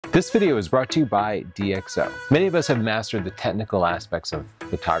This video is brought to you by DxO. Many of us have mastered the technical aspects of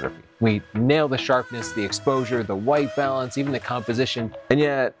photography. We nail the sharpness, the exposure, the white balance, even the composition, and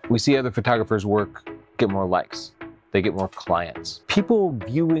yet we see other photographers' work get more likes. They get more clients. People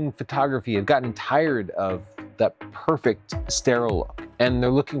viewing photography have gotten tired of that perfect sterile look, and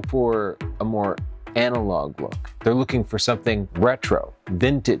they're looking for a more analog look. They're looking for something retro,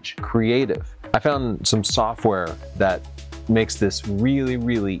 vintage, creative. I found some software that makes this really,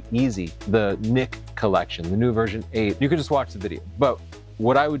 really easy. The Nik Collection, the new version 8. You can just watch the video. But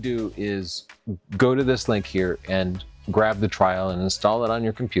what I would do is go to this link here and grab the trial and install it on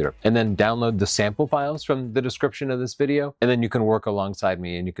your computer, and then download the sample files from the description of this video, and then you can work alongside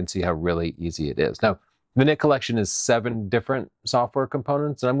me and you can see how really easy it is. Now, the Nik Collection is 7 different software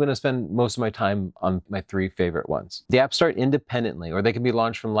components, and I'm going to spend most of my time on my 3 favorite ones. The apps start independently, or they can be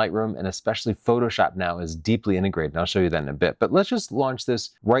launched from Lightroom, and especially Photoshop now is deeply integrated, and I'll show you that in a bit. But let's just launch this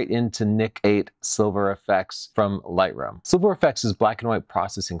right into Nik 8 Silver Efex from Lightroom. Silver Efex is black and white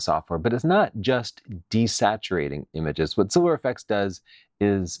processing software, but it's not just desaturating images. What Silver Efex does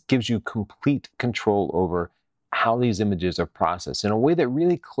is gives you complete control over how these images are processed in a way that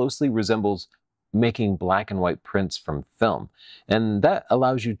really closely resembles making black and white prints from film. And that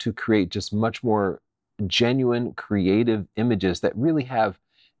allows you to create just much more genuine, creative images that really have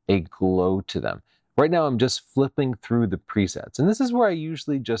a glow to them. Right now, I'm just flipping through the presets, and this is where I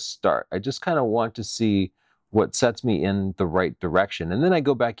usually just start. I just kind of want to see what sets me in the right direction, and then I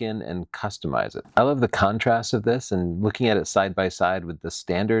go back in and customize it. I love the contrast of this, and looking at it side by side with the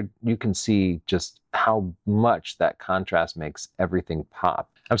standard, you can see just how much that contrast makes everything pop.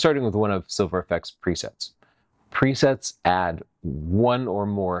 I'm starting with one of Silver Efex presets. Presets add 1 or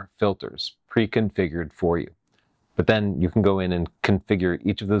more filters pre-configured for you. But then you can go in and configure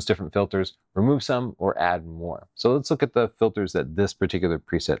each of those different filters, remove some, or add more. So let's look at the filters that this particular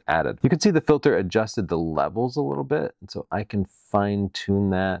preset added. You can see the filter adjusted the levels a little bit, and so I can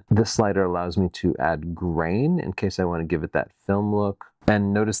fine-tune that. This slider allows me to add grain in case I want to give it that film look.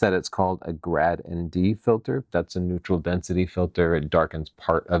 And notice that it's called a grad ND filter. That's a neutral density filter. It darkens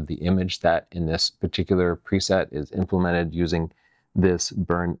part of the image that in this particular preset is implemented using this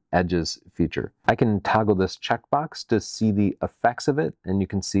burn edges feature. I can toggle this checkbox to see the effects of it, and you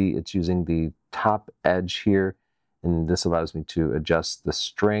can see it's using the top edge here, and this allows me to adjust the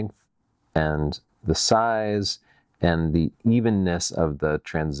strength and the size and the evenness of the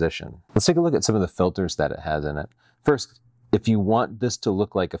transition. Let's take a look at some of the filters that it has in it. First, if you want this to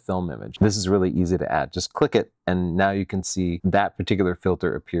look like a film image, this is really easy to add. Just click it, and now you can see that particular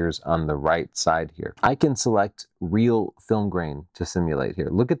filter appears on the right side here. I can select real film grain to simulate here.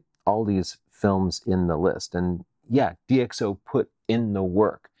 Look at all these films in the list. And yeah, DxO put in the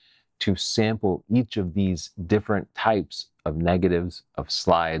work to sample each of these different types of negatives, of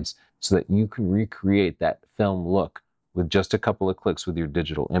slides, so that you can recreate that film look with just a couple of clicks with your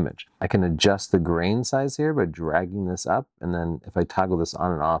digital image. I can adjust the grain size here by dragging this up, and then if I toggle this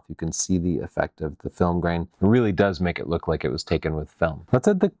on and off, you can see the effect of the film grain. It really does make it look like it was taken with film. Let's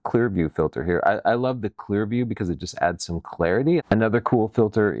add the clear view filter here. I love the clear view because it just adds some clarity. Another cool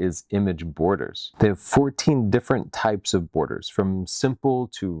filter is image borders. They have 14 different types of borders, from simple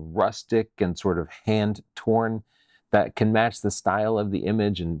to rustic and sort of hand-torn, that can match the style of the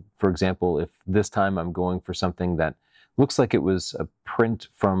image. And for example, if this time I'm going for something that looks like it was a print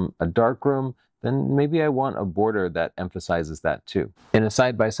from a darkroom, then maybe I want a border that emphasizes that too. In a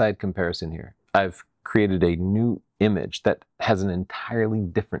side-by-side comparison here, I've created a new image that has an entirely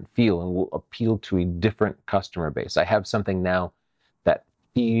different feel and will appeal to a different customer base. I have something now that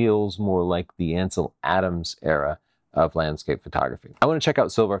feels more like the Ansel Adams era of landscape photography. I want to check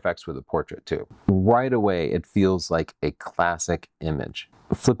out Silver Efex with a portrait too. Right away, it feels like a classic image.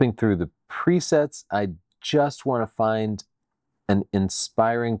 Flipping through the presets, I just want to find an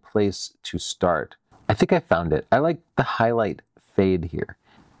inspiring place to start. I think I found it. I like the highlight fade here.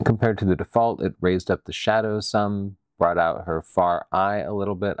 Compared to the default, it raised up the shadows some, brought out her far eye a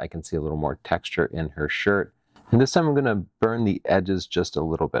little bit. I can see a little more texture in her shirt. And this time I'm going to burn the edges just a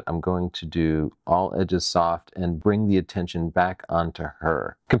little bit. I'm going to do all edges soft and bring the attention back onto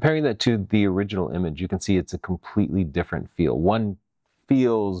her. Comparing that to the original image, you can see it's a completely different feel. One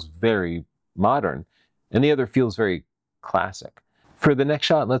feels very modern, and the other feels very classic. For the next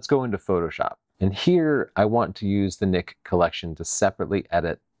shot, let's go into Photoshop. And here I want to use the Nik Collection to separately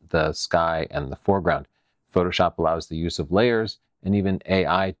edit the sky and the foreground. Photoshop allows the use of layers and even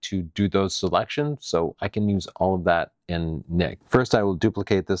AI to do those selections, so I can use all of that in Nik. First, I will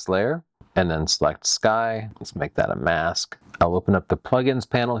duplicate this layer, and then select sky. Let's make that a mask. I'll open up the plugins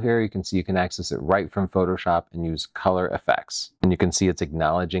panel here. You can see you can access it right from Photoshop and use Color Efex. And you can see it's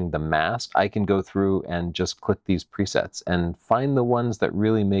acknowledging the mask. I can go through and just click these presets and find the ones that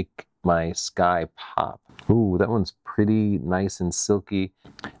really make my sky pop. Ooh, that one's pretty nice and silky.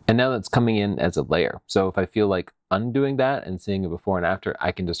 And now that's coming in as a layer. So if I feel like undoing that and seeing a before and after,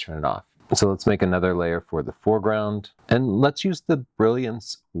 I can just turn it off. So let's make another layer for the foreground. And let's use the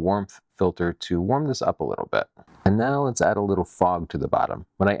Brilliance Warmth filter to warm this up a little bit. And now let's add a little fog to the bottom.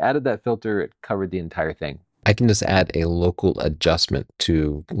 When I added that filter, it covered the entire thing. I can just add a local adjustment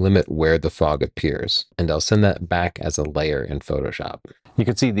to limit where the fog appears. And I'll send that back as a layer in Photoshop. You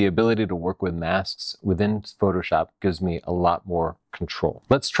can see the ability to work with masks within Photoshop gives me a lot more control.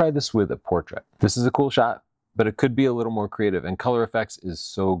 Let's try this with a portrait. This is a cool shot, but it could be a little more creative. And Color Efex is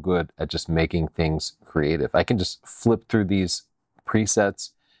so good at just making things creative. I can just flip through these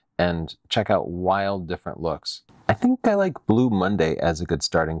presets and check out wild different looks. I think I like Blue Monday as a good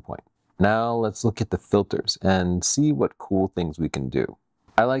starting point. Now let's look at the filters and see what cool things we can do.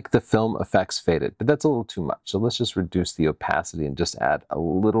 I like the film effects faded, but that's a little too much. So let's just reduce the opacity and just add a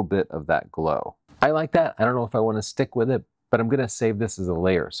little bit of that glow. I like that. I don't know if I want to stick with it, but I'm going to save this as a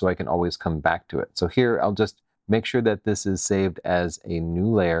layer so I can always come back to it. So here I'll just make sure that this is saved as a new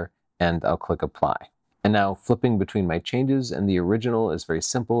layer and I'll click apply. And now flipping between my changes and the original is very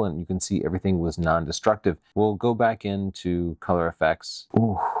simple, and you can see everything was non-destructive. We'll go back into Color Efex.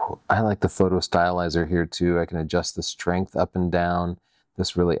 Ooh, I like the photo stylizer here too. I can adjust the strength up and down.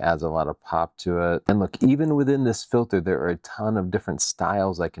 This really adds a lot of pop to it. And look, even within this filter, there are a ton of different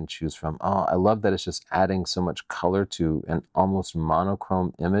styles I can choose from. Oh, I love that it's just adding so much color to an almost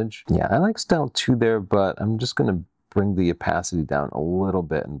monochrome image. Yeah, I like style 2 there, but I'm just gonna bring the opacity down a little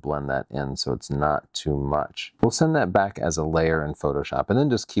bit and blend that in so it's not too much. We'll send that back as a layer in Photoshop and then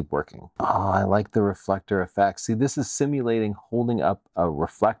just keep working. Oh, I like the reflector effect. See, this is simulating holding up a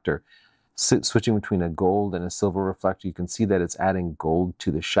reflector. Switching between a gold and a silver reflector, you can see that it's adding gold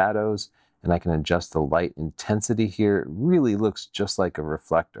to the shadows, and I can adjust the light intensity here. It really looks just like a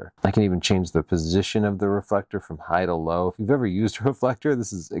reflector. I can even change the position of the reflector from high to low. If you've ever used a reflector,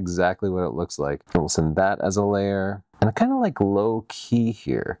 this is exactly what it looks like. And we'll send that as a layer. And I kind of like low key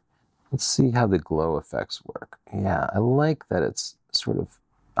here. Let's see how the glow effects work. Yeah, I like that it's sort of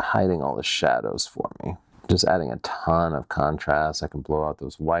hiding all the shadows for me. Just adding a ton of contrast. I can blow out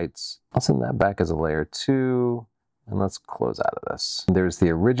those whites. I'll send that back as a layer 2. And let's close out of this. There's the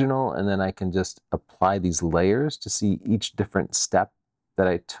original, and then I can just apply these layers to see each different step that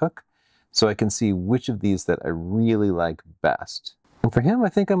I took, so I can see which of these that I really like best. And for him, I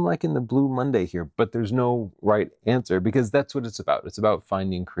think I'm liking the Blue Monday here, but there's no right answer because that's what it's about. It's about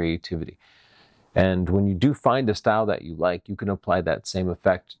finding creativity. And when you do find a style that you like, you can apply that same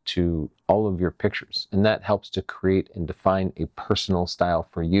effect to all of your pictures. And that helps to create and define a personal style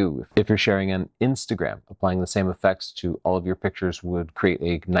for you. If you're sharing on Instagram, applying the same effects to all of your pictures would create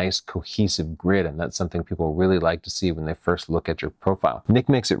a nice cohesive grid. And that's something people really like to see when they first look at your profile. Nik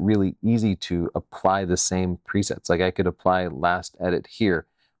makes it really easy to apply the same presets. Like I could apply last edit here,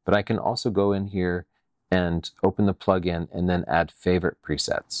 but I can also go in here and open the plugin and then add favorite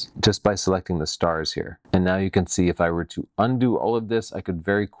presets just by selecting the stars here. And now you can see if I were to undo all of this, I could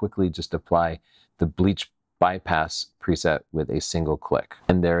very quickly just apply the bleach bypass preset with a single click.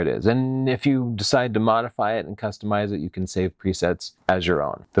 And there it is. And if you decide to modify it and customize it, you can save presets as your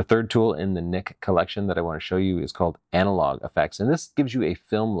own. The third tool in the Nik collection that I want to show you is called Analog Efex. And this gives you a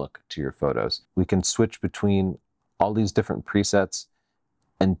film look to your photos. We can switch between all these different presets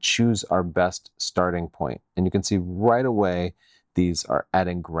and choose our best starting point. And you can see right away, these are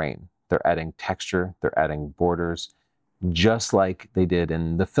adding grain. They're adding texture, they're adding borders, just like they did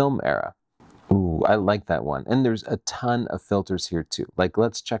in the film era. Ooh, I like that one. And there's a ton of filters here too. Like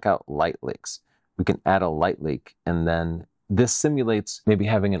let's check out light leaks. We can add a light leak, and then this simulates maybe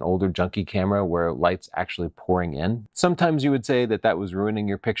having an older junky camera where light's actually pouring in. Sometimes you would say that that was ruining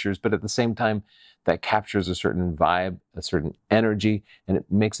your pictures, but at the same time, that captures a certain vibe, a certain energy, and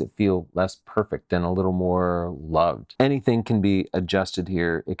it makes it feel less perfect and a little more loved. Anything can be adjusted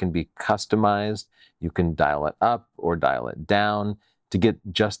here. It can be customized. You can dial it up or dial it down to get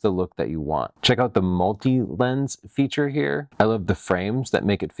just the look that you want. Check out the multi-lens feature here. I love the frames that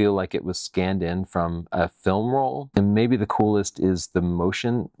make it feel like it was scanned in from a film roll. And maybe the coolest is the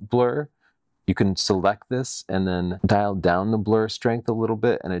motion blur. You can select this and then dial down the blur strength a little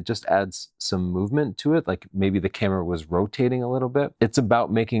bit, and it just adds some movement to it, like maybe the camera was rotating a little bit. It's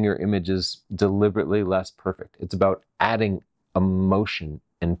about making your images deliberately less perfect. It's about adding emotion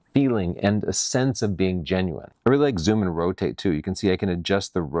and feeling and a sense of being genuine. I really like zoom and rotate too. You can see I can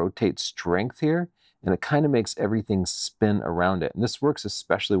adjust the rotate strength here, and it kind of makes everything spin around it. And this works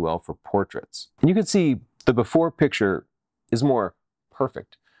especially well for portraits. And you can see the before picture is more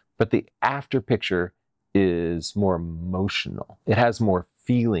perfect, but the after picture is more emotional. It has more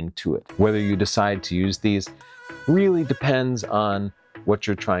feeling to it. Whether you decide to use these really depends on what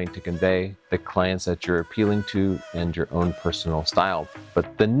you're trying to convey, the clients that you're appealing to, and your own personal style.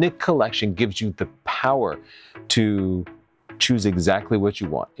 But the Nik Collection gives you the power to choose exactly what you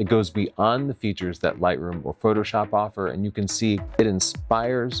want. It goes beyond the features that Lightroom or Photoshop offer, and you can see it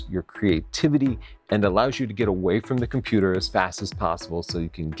inspires your creativity and allows you to get away from the computer as fast as possible so you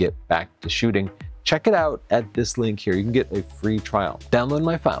can get back to shooting. Check it out at this link here. You can get a free trial. Download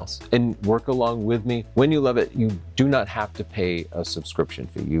my files and work along with me. When you love it, you do not have to pay a subscription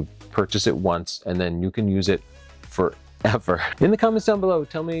fee. You purchase it once and then you can use it forever. In the comments down below,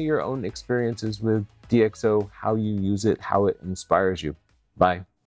 tell me your own experiences with DxO, how you use it, how it inspires you. Bye.